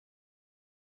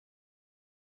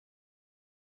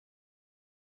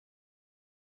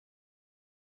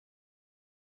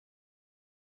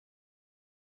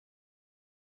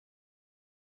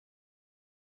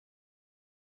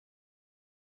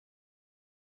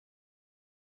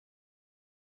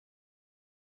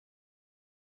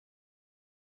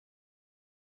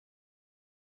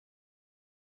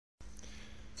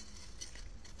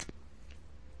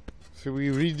So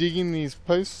we're redigging these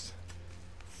posts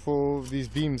for these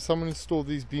beams. Someone installed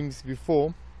these beams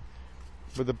before,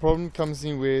 but the problem comes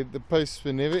in where the posts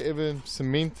were never ever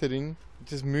cemented in. It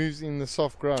just moves in the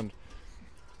soft ground,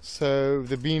 so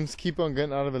the beams keep on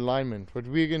going out of alignment. What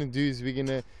we're going to do is we're going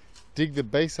to dig the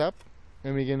base up,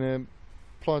 and we're going to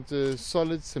plant a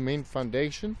solid cement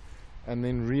foundation and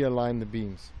then realign the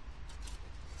beams.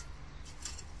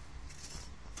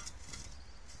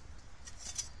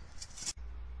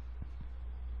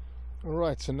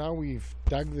 Alright, so now we've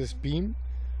dug this beam.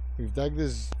 We've dug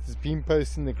this beam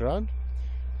post in the ground.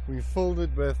 We've filled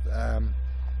it with a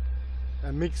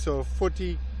mix of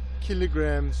 40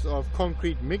 kilograms of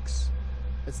concrete mix.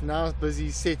 It's now busy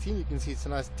setting. You can see it's a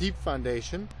nice deep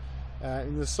foundation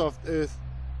in the soft earth.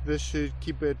 This should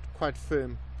keep it quite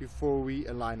firm before we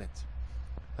align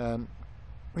it.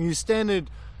 We use standard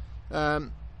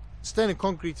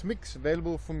concrete mix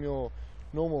available from your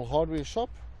normal hardware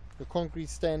shop. The concrete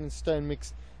stand and stone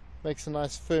mix makes a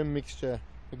nice firm mixture,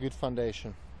 a good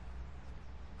foundation.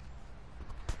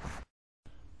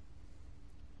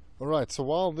 Alright, so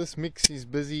while this mix is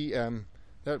busy,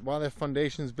 while that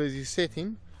foundation is busy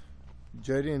setting,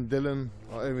 Jody and Dylan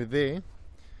are over there,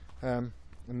 and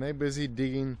they're busy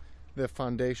digging the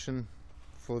foundation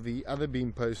for the other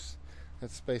beam posts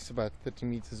that's spaced about 30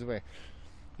 meters away.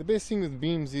 The best thing with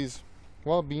beams is,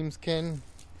 while beams can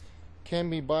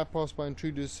be bypassed by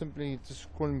intruders simply just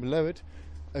crawling below it,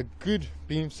 a good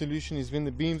beam solution is when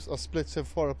the beams are split so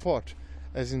far apart,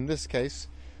 as in this case,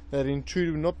 that an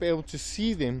intruder will not be able to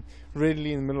see them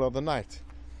readily in the middle of the night.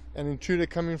 An intruder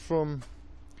coming from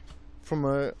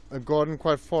a garden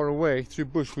quite far away through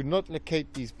bush would not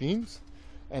locate these beams,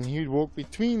 and he would walk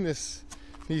between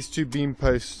these two beam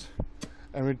posts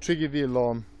and would trigger the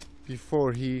alarm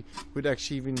before he would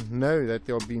actually even know that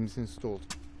there are beams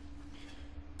installed.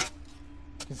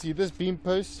 You can see this beam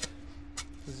post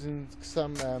is in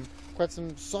quite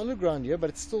some solid ground here, but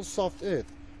it's still soft earth,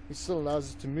 which still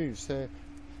allows it to move. So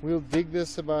we'll dig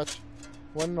this about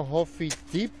 1.5 feet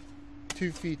deep,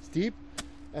 2 feet deep,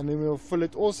 and then we'll fill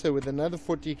it also with another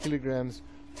 40 kilograms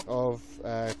of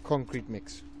concrete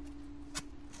mix.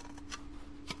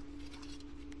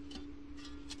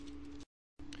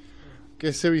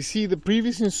 Okay, so we see the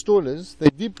previous installers, they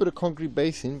did put a concrete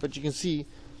base in, but you can see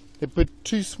they put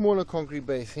two smaller concrete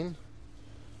base in,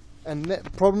 and the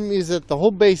problem is that the whole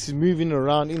base is moving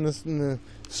around in the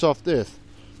soft earth,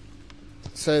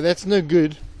 so that's no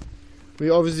good.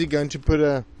 We're obviously going to put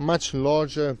a much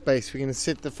larger base. We're going to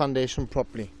set the foundation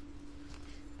properly.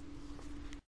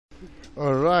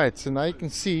 Alright, so now you can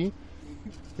see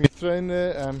we've thrown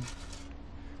the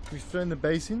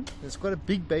base in. There's quite a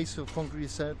big base of concrete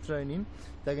thrown in.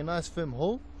 Take a nice firm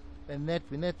hole, and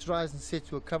when that dries and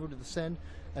sets, we'll cover it with the sand,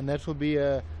 and that'll be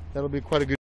quite a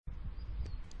good.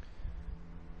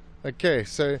 Okay,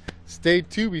 so it's day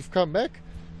 2. We've come back.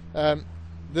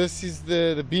 This is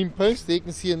the beam post. There you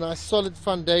can see a nice solid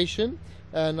foundation.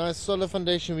 We're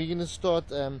going to start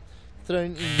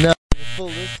throwing in now. Fill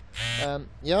this.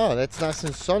 Yeah, that's nice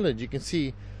and solid. You can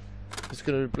see. Just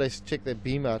going to check that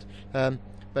beam out.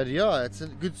 But yeah, it's a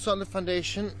good solid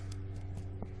foundation.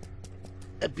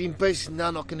 That beam post is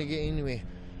now not going to get anywhere.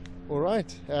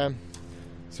 Alright,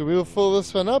 so we'll fill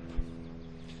this one up,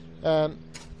 and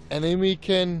then we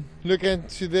can look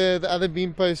into the other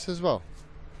beam posts as well.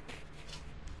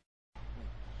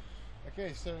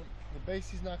 Okay, so the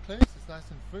base is now closed, it's nice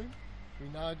and firm.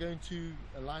 We're now going to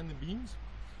align the beams.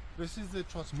 This is the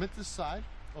transmitter side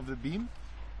of the beam.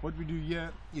 What we do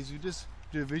here is we just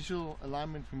do a visual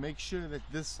alignment. We make sure that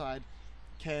this side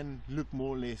can look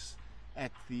more or less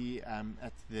at the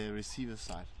receiver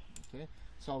side. Okay,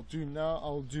 so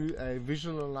I'll do a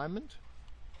visual alignment.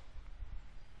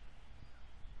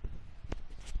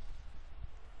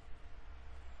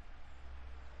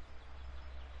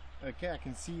 Okay, I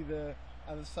can see the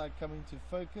other side coming to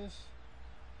focus.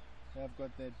 I've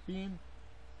got that beam,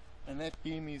 and that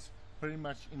beam is pretty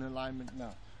much in alignment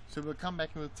now. So we'll come back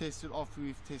and we'll test it after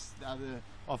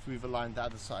we've aligned the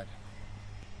other side.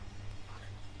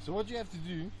 So what you have to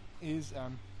do is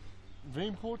very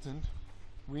important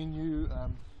when you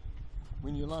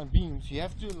align beams. You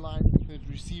have to align the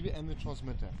receiver and the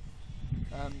transmitter.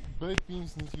 Both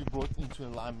beams need to be brought into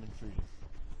alignment really.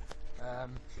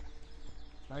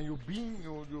 Now your beam,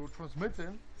 your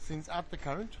transmitter sends out the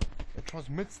current. It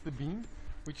transmits the beam,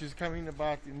 which is coming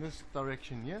about in this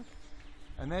direction here,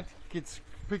 and that gets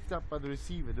picked up by the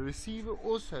receiver. The receiver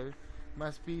also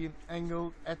must be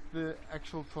angled at the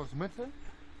actual transmitter,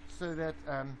 so that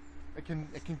it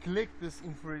can collect this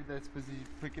infrared that's busy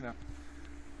picking up.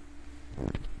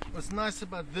 What's nice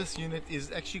about this unit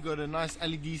is actually got a nice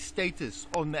LED status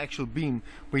on the actual beam,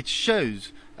 which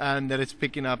shows that it's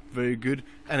picking up very good,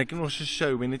 and it can also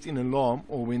show when it's in alarm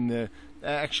or when the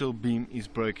actual beam is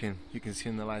broken. You can see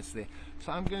in the lights there.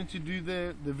 So I'm going to do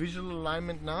the visual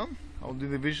alignment now. I'll do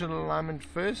the visual alignment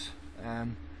first.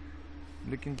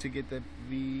 Looking to get that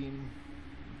beam.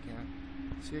 Okay,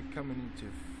 see it coming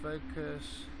into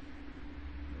focus.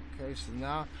 Okay, so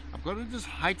now I've got to just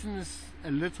heighten this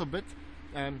a little bit.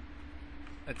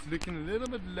 It's looking a little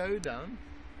bit low down,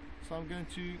 so I'm going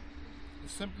to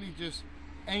simply just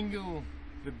angle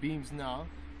the beams now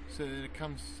so that it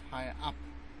comes higher up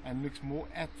and looks more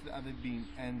at the other beam,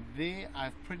 and there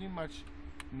I've pretty much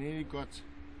nearly got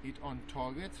it on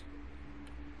target.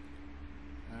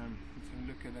 Let's have a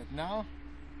look at that now,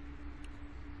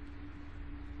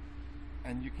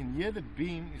 and you can hear the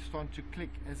beam is starting to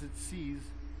click as it sees,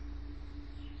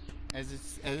 as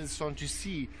it's starting to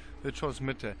see the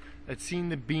transmitter. It's seeing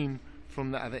the beam from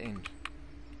the other end.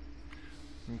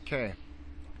 Okay,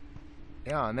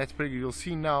 yeah, and that's pretty good. You'll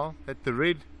see now that the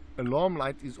red alarm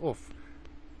light is off.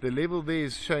 The level there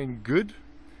is showing good.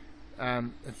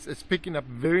 It's picking up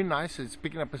very nice. It's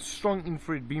picking up a strong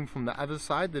infrared beam from the other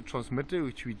side, the transmitter,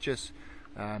 which we just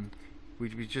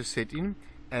set in,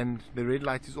 and the red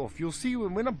light is off. You'll see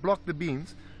when I block the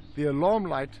beams, the alarm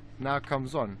light now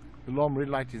comes on. The alarm red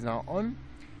light is now on,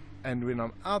 and when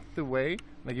I'm out the way,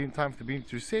 I give time for the beam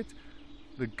to reset,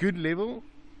 the good level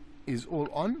is all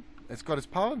on. It's got its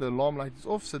power. The alarm light is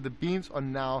off, so the beams are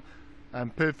now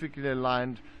perfectly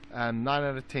aligned. 9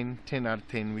 out of 10, 10 out of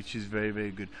 10, which is very,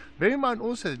 very good. Bear in mind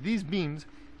also that these beams,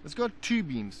 it's got two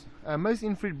beams. Most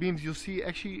infrared beams you'll see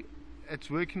actually it's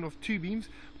working off two beams,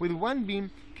 where one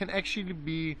beam can actually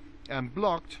be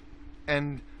blocked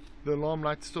and the alarm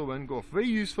light still won't go off. Very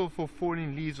useful for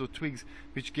falling leaves or twigs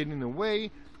which get in the way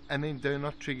and then do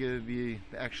not trigger the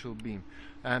actual beam.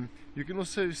 You can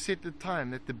also set the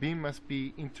time that the beam must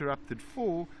be interrupted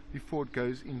for before it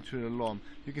goes into an alarm.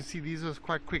 You can see these are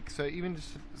quite quick, so even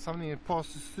just something that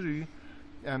passes through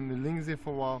the lings there for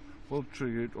a while will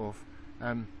trigger it off.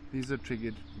 These are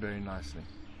triggered very nicely.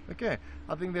 Okay,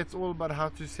 I think that's all about how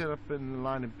to set up and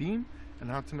align a beam and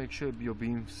how to make sure your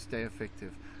beams stay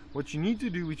effective. What you need to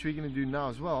do, which we're going to do now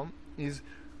as well, is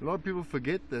a lot of people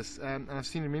forget this, and I've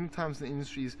seen it many times in the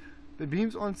industry, is the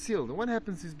beams aren't sealed. And what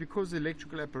happens is, because the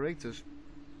electrical apparatus,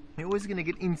 you're always going to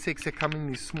get insects that come in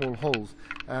these small holes.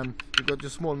 You've got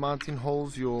your small mounting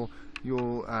holes, your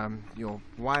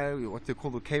wire, what they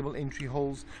call the cable entry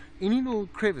holes, any little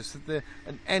crevice that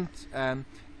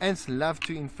ants love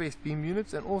to infest beam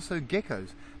units, and also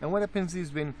geckos. And what happens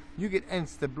is, when you get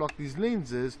ants that block these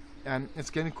lenses, it's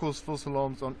going to cause false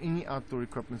alarms on any outdoor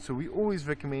equipment. So we always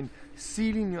recommend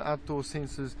sealing your outdoor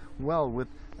sensors well with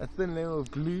a thin layer of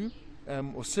glue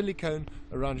or silicone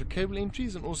around your cable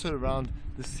entries, and also around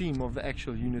the seam of the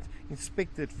actual unit.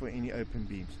 Inspect it for any open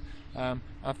beams.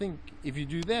 I think if you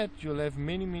do that, you'll have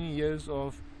many, many years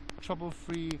of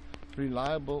trouble-free,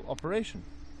 reliable operation.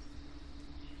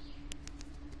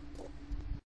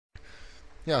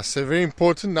 Yeah, so very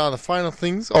important. Now the final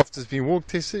things after it's been walk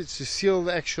tested is to seal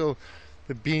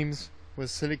the beams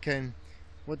with silicone.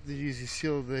 What they use is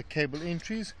seal the cable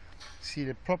entries, seal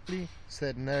it properly so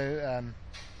that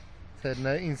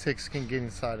no insects can get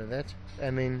inside of that,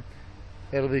 and then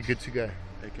that'll be good to go.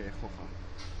 Okay,